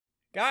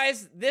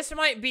Guys, this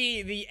might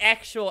be the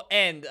actual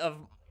end of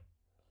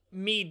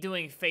me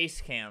doing face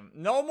cam.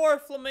 No more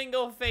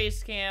Flamingo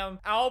face cam.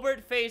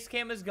 Albert face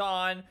cam is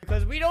gone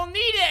because we don't need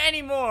it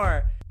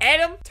anymore.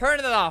 Adam, turn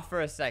it off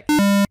for a second.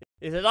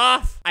 Is it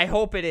off? I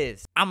hope it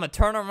is. I'm gonna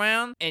turn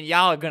around and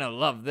y'all are gonna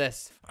love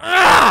this.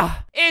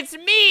 Ah! It's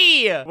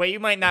me! Wait, you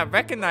might not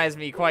recognize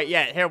me quite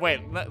yet. Here, wait.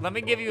 Let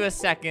me give you a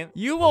second.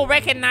 You will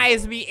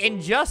recognize me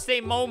in just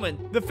a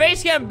moment. The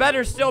face cam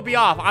better still be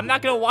off. I'm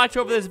not gonna watch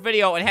over this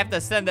video and have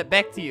to send it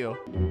back to you.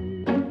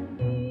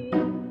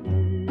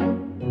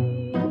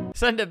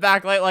 Send it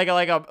back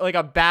like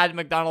a bad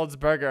McDonald's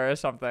burger or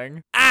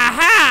something.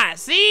 Aha!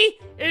 See?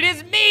 It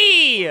is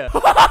me!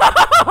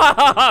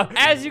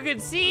 As you can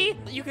see,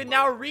 you can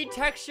now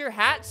retexture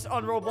hats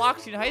on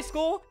Robloxian High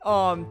School.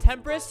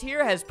 Tempest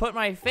here has put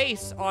my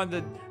face on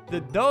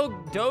the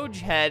Doge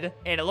head,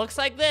 and it looks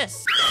like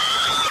this.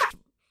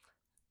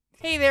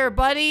 Hey there,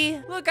 buddy.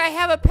 Look, I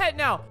have a pet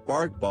now.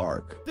 Bark,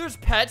 bark. There's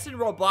pets in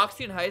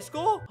Robloxian High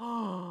School?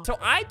 So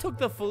I took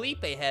the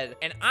Felipe head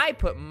and I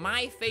put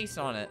my face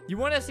on it. You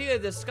want to see the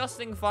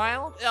disgusting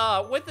file?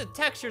 With the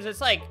textures, it's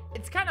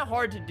kind of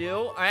hard to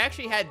do. I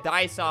actually had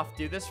DieSoft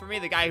do this for me,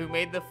 the guy who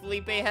made the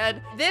Felipe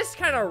head. This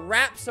kind of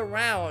wraps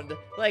around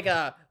like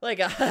a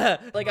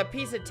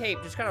piece of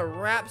tape, just kind of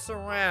wraps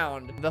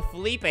around the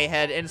Felipe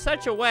head in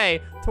such a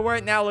way to where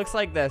it now looks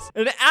like this.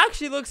 And it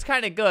actually looks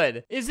kind of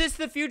good. Is this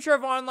the future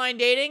of online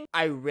dating?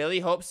 I really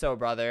hope so,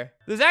 brother.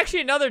 There's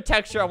actually another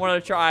texture I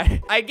want to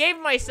try. I gave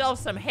myself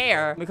some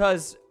hair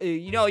because,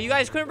 you know, you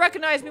guys couldn't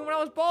recognize me when I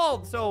was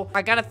bald. So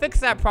I gotta fix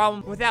that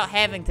problem without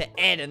having to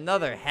add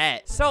another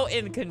hat. So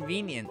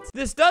inconvenient.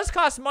 This does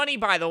cost money,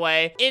 by the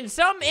way. In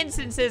some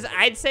instances,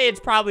 I'd say it's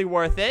probably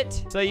worth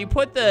it. So you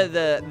put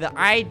the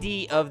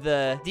ID of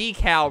the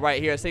decal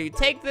right here. So you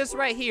take this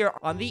right here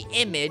on the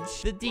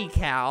image, the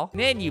decal,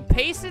 and then you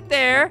paste it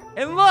there,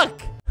 and look.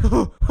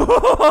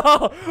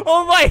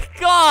 Oh my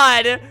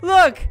god!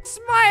 Look!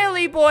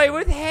 Smiley boy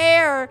with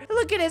hair!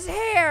 Look at his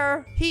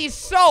hair! He's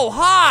so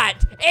hot!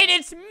 And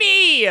it's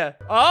me!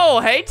 Oh,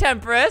 hey,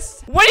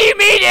 Tempest. What do you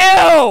mean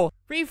you?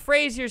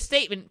 Rephrase your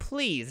statement,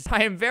 please.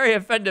 I am very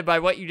offended by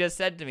what you just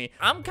said to me.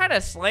 I'm kind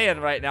of slaying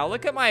right now.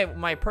 Look at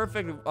my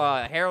perfect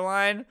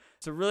hairline.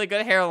 It's a really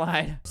good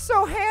hairline.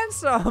 So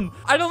handsome.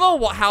 I don't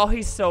know how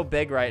he's so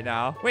big right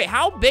now. Wait,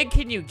 how big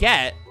can you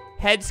get?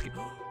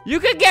 You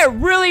could get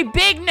really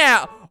big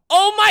now.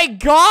 Oh my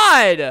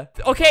god!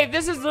 Okay,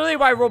 this is literally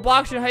why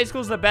Robloxian High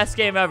School is the best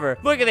game ever.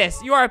 Look at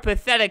this. You are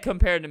pathetic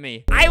compared to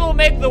me. I will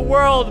make the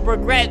world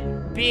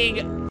regret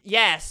being...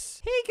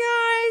 Yes. Hey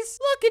guys,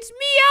 look, it's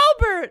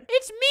me, Albert.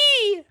 It's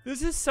me.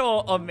 This is so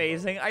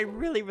amazing. I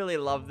really, really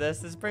love this.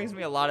 This brings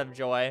me a lot of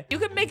joy. You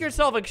can make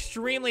yourself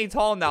extremely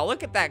tall now.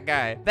 Look at that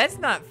guy. That's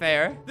not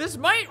fair. This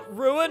might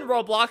ruin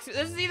Roblox.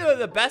 This is either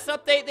the best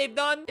update they've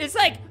done. It's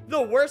like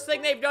the worst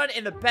thing they've done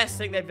and the best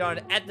thing they've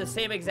done at the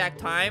same exact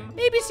time.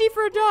 ABC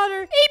for a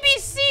daughter.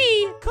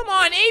 ABC. Come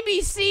on,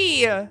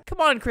 ABC. Come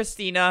on,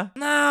 Christina.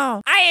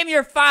 No. I am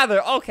your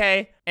father.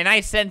 Okay. And I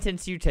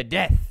sentence you to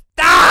death.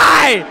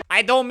 Die!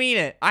 I don't mean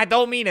it. I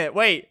don't mean it.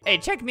 Wait. Hey,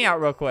 check me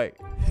out real quick.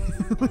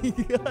 Oh my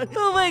god.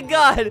 Oh my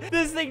god.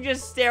 This thing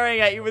just staring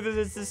at you with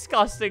this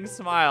disgusting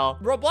smile.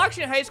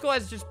 Robloxian High School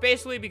has just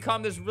basically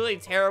become this really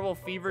terrible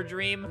fever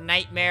dream.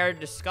 Nightmare.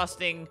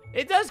 Disgusting.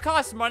 It does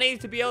cost money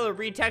to be able to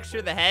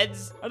retexture the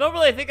heads. I don't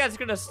really think that's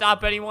gonna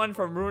stop anyone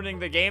from ruining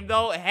the game,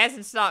 though. It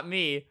hasn't stopped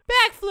me.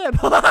 Backflip.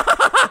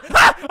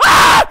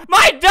 Ah!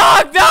 My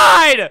dog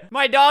died!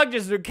 My dog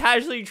just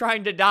casually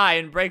trying to die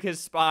and break his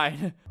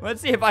spine.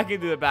 Let's see if I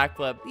can do the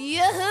backflip.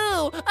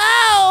 Yahoo!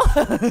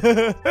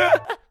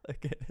 Ow!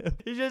 Look at him.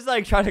 He's just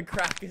like trying to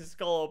crack his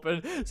skull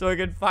open so he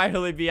can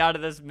finally be out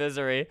of this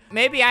misery.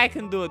 Maybe I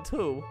can do it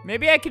too.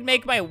 Maybe I can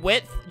make my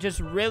width just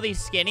really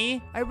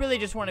skinny. I really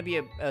just want to be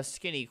a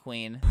skinny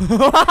queen.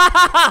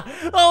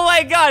 Oh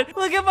my god.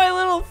 Look at my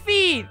little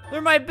feet.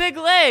 They're my big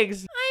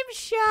legs. I'm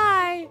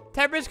shy.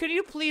 Tempest, could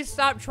you please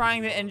stop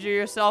trying to injure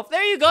yourself?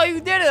 There you go.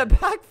 You did it. A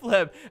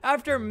backflip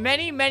after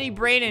many, many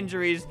brain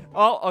injuries.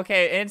 Oh,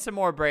 okay. And some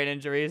more brain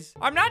injuries.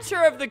 I'm not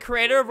sure if the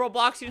creator of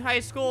Robloxian High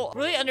School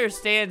really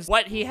understands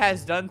what he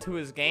has done to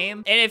his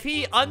game. And if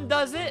he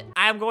undoes it,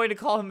 I'm going to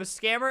call him a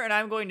scammer and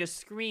I'm going to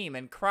scream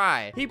and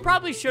cry. He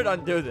probably should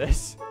undo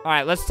this. All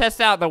right, let's test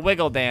out the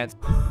wiggle dance.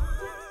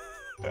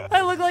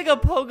 I look like a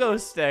pogo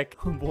stick.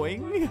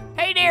 Boing.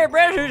 Hey there,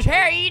 brothers.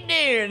 How you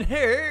doing?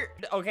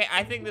 Okay,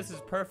 I think this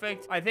is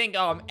perfect. I think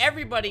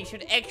everybody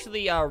should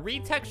actually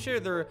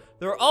retexture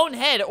their own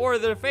head or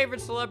their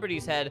favorite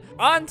celebrity's head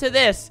onto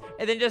this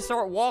and then just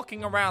start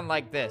walking around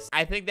like this.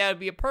 I think that would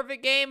be a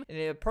perfect game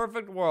in a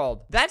perfect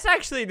world. That's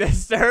actually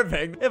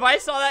disturbing. If I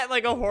saw that in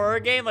like a horror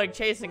game, like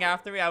chasing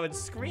after me, I would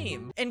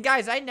scream. And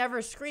guys, I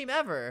never scream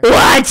ever.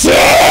 Watch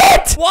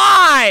it!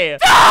 Why?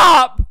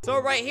 Stop!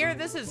 So right here,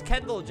 this is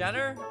Kendall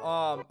Jenner.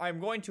 I'm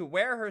going to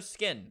wear her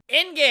skin.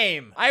 In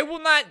game. I will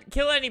not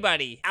kill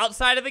anybody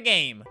outside of the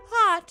game.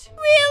 Hot.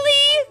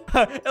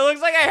 Really? It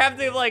looks like I have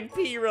to like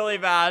pee really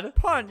bad.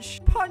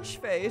 Punch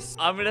face.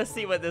 I'm gonna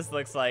see what this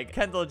looks like.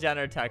 Kendall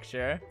Jenner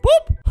texture.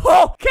 Boop.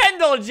 Oh, Kendall.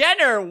 Kendall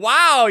Jenner.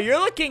 Wow, you're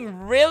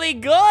looking really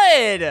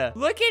good.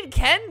 Look at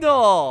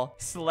Kendall.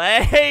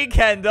 Slay,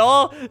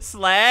 Kendall.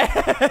 Slay.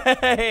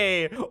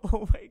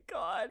 Oh my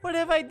God. What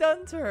have I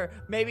done to her?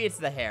 Maybe it's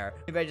the hair.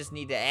 Maybe I just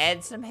need to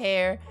add some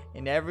hair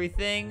and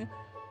everything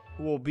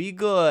will be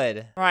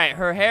good. All right,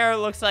 her hair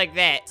looks like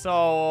that.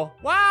 So,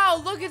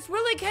 wow, look, it's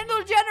really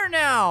Kendall Jenner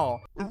now.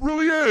 It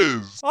really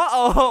is.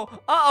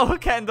 Uh-oh,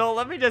 Kendall.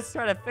 Let me just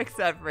try to fix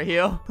that for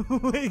you. Oh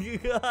my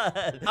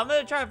God. I'm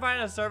gonna try to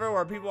find a server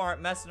where people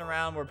aren't messing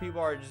around, where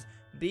people are just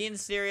being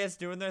serious,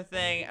 doing their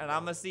thing, and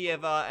I'm gonna see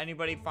if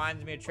anybody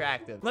finds me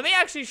attractive. Let me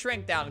actually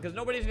shrink down, because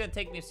nobody's gonna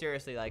take me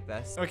seriously like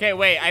this. Okay,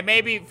 wait, I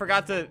maybe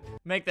forgot to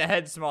make the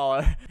head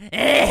smaller.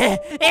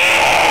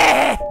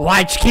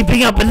 Watch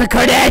Keeping Up with the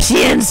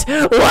Kardashians!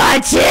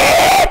 Watch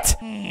it!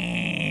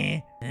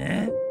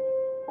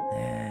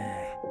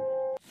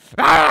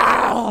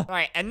 All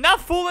right,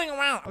 enough fooling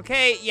around.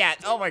 Okay, yeah.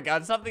 Oh my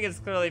God, something is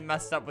clearly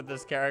messed up with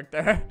this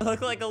character. I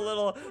look like a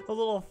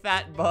little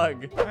fat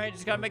bug. All right,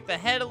 just gotta make the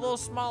head a little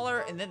smaller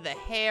and then the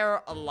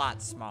hair a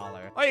lot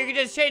smaller. Oh, you can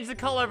just change the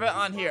color of it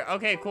on here.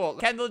 Okay, cool.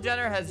 Kendall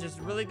Jenner has just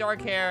really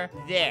dark hair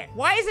there.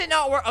 Why is it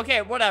not work?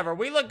 Okay, whatever.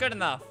 We look good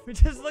enough. We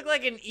just look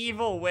like an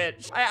evil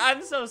witch.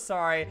 I'm so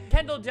sorry.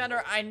 Kendall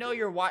Jenner, I know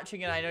you're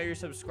watching and I know you're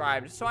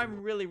subscribed, so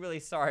I'm really, really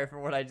sorry for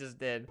what I just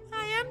did.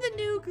 I am the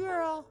new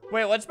girl.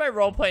 Wait, what's my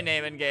roleplay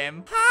name in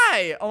game?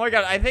 Hi. Oh my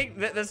God, I think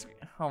that this.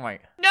 Oh my.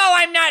 No,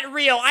 I'm not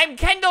real. I'm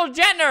Kendall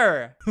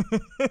Jenner.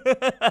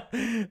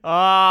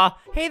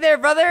 Hey there,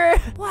 brother.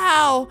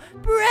 Wow,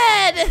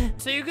 bread.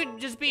 So you could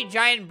just be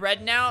giant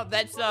bread now.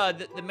 That's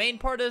the main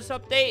part of this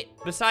update.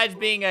 Besides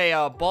being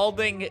a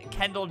balding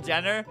Kendall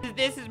Jenner,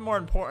 this is more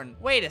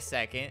important. Wait a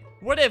second.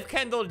 What if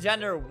Kendall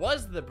Jenner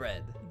was the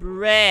bread?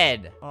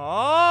 Bread.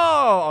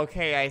 Oh,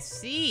 okay, I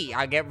see.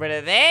 I'll get rid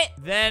of that.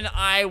 Then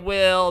I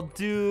will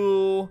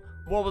do.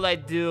 What will I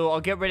do? I'll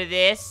get rid of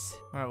this.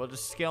 All right, we'll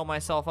just scale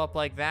myself up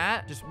like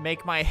that. Just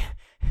make my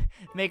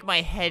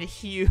head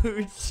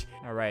huge.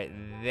 All right,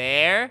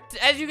 there.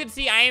 As you can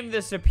see, I am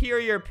the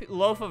superior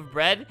loaf of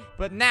bread,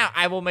 but now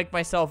I will make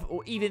myself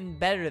even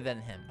better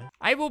than him.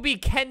 I will be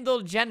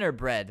Kendall Jenner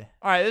bread.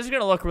 All right, this is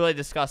gonna look really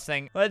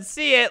disgusting. Let's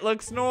see it.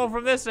 Looks normal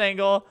from this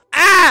angle.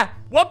 Ah!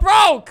 What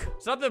broke?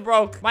 Something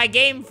broke. My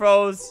game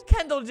froze.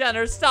 Kendall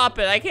Jenner, stop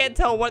it. I can't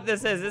tell what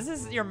this is. This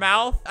is your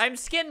mouth? I'm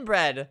skin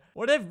bread.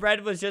 What if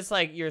bread was just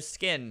like your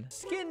skin?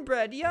 Skin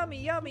bread,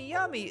 yummy, yummy,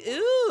 yummy.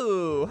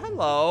 Ooh,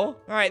 hello. All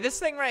right, this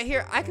thing right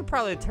here, I could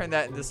probably turn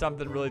that into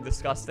something really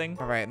disgusting.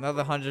 All right,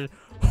 another 100.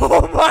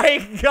 Oh my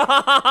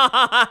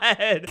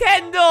God.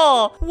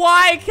 Kendall,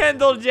 why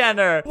Kendall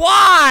Jenner?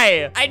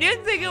 Why? I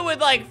didn't think it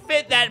would like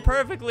fit that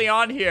perfectly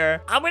on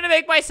here. I'm gonna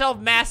make myself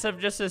massive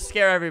just to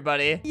scare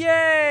everybody.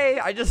 Yay.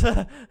 I just,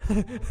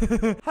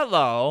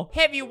 hello.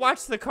 Have you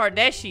watched the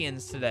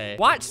Kardashians today?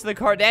 Watch the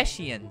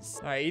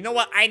Kardashians. All right, you know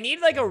what? I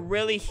need like a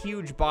really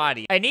huge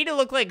body. I need to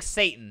look like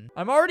Satan.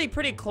 I'm already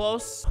pretty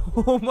close.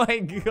 Oh my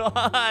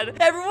God.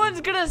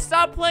 Everyone's gonna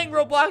stop playing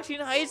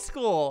Robloxian High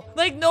School.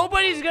 Like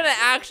nobody's gonna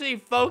actually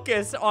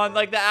focus on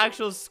like the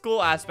actual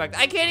school aspect.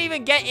 I can't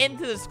even get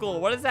into the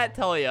school. What does that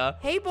tell you?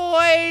 Hey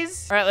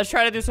boys. All right, let's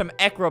try to do some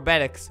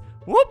acrobatics.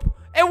 Whoop.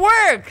 It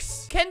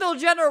works! Kendall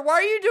Jenner, why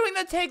are you doing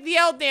the take the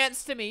L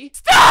dance to me?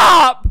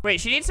 Stop! Wait,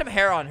 she needs some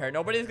hair on her.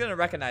 Nobody's gonna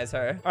recognize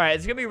her. All right,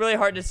 it's gonna be really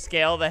hard to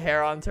scale the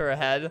hair onto her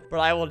head,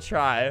 but I will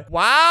try.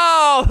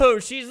 Wow,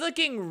 she's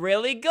looking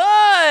really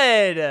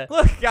good.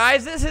 Look,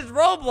 guys, this is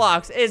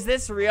Roblox. Is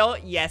this real?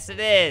 Yes, it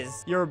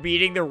is. You're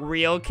beating the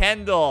real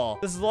Kendall.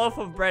 This loaf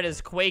of bread is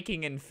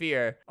quaking in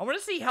fear. I wanna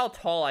see how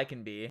tall I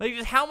can be. Like,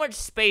 just how much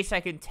space I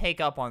can take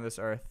up on this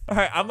earth. All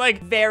right, I'm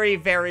like very,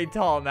 very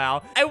tall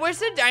now. I wish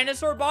the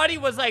dinosaur body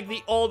was like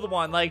the old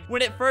one, like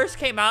when it first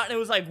came out and it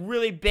was like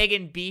really big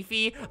and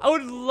beefy. I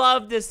would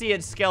love to see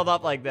it scaled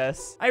up like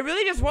this. I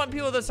really just want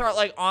people to start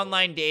like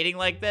online dating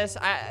like this.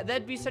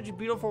 That'd be such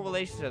beautiful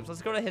relationships.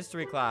 Let's go to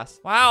history class.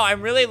 Wow,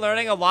 I'm really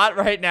learning a lot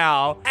right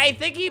now. I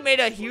think he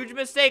made a huge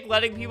mistake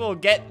letting people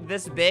get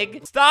this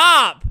big.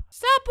 Stop!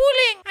 Stop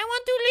bullying! I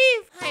want to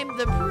leave. I'm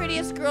the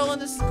prettiest girl in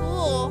the school.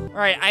 All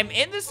right, I'm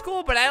in the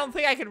school, but I don't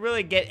think I can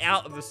really get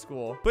out of the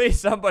school. Please,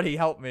 somebody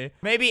help me.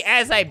 Maybe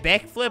as I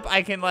backflip,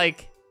 I can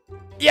like...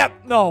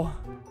 Yep, no.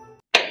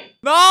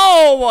 No!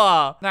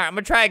 All right, I'm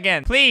gonna try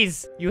again.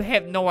 Please, you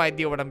have no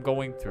idea what I'm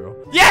going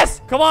through.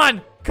 Yes! Come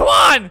on! Come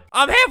on!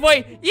 I'm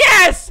halfway.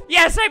 Yes!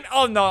 Yes, I'm...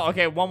 Oh, no.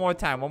 Okay, one more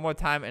time,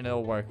 and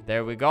it'll work.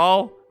 There we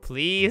go.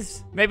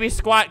 Please. Maybe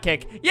squat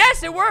kick.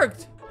 Yes, it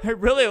worked! I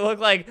really look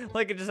like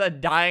just a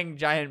dying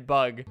giant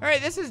bug. All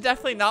right, this is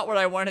definitely not what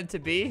I wanted to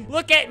be.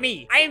 Look at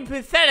me. I am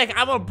pathetic.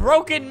 I'm a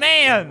broken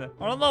man.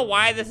 I don't know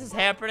why this is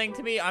happening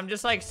to me. I'm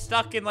just like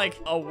stuck in like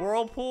a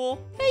whirlpool.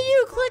 Hey,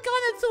 you click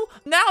on it. So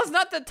now's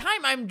not the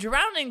time. I'm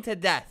drowning to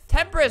death.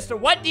 Tempest,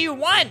 what do you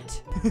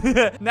want?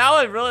 Now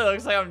it really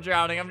looks like I'm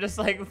drowning. I'm just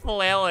like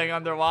flailing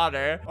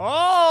underwater.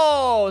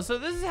 Oh, so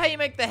this is how you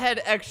make the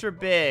head extra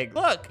big.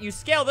 Look, you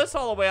scale this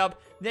all the way up,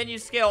 then you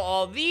scale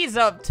all these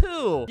up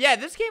too. Yeah,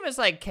 this game is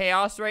like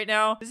chaos right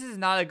now. This is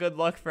not a good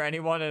look for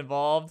anyone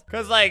involved.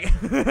 Cause like,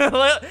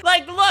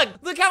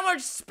 look how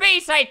much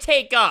space I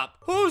take up.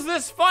 Who's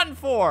this fun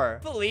for?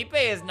 Felipe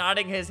is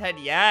nodding his head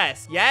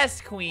yes.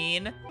 Yes,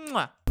 queen.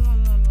 Mwah.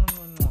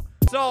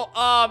 So,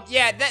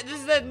 yeah, this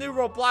is the new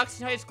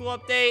Robloxian High School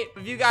update.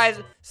 If you guys,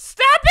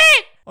 stop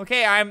it!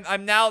 Okay,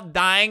 I'm now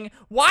dying.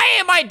 Why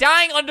am I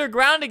dying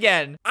underground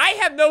again? I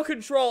have no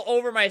control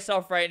over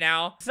myself right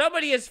now.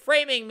 Somebody is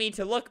framing me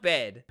to look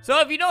bad.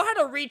 So if you know how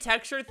to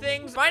retexture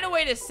things, find a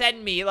way to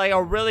send me like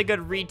a really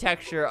good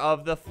retexture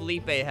of the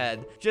Felipe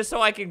head. Just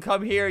so I can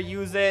come here,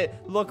 use it,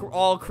 look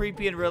all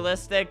creepy and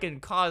realistic and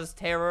cause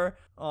terror.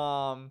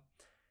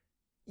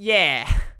 Yeah.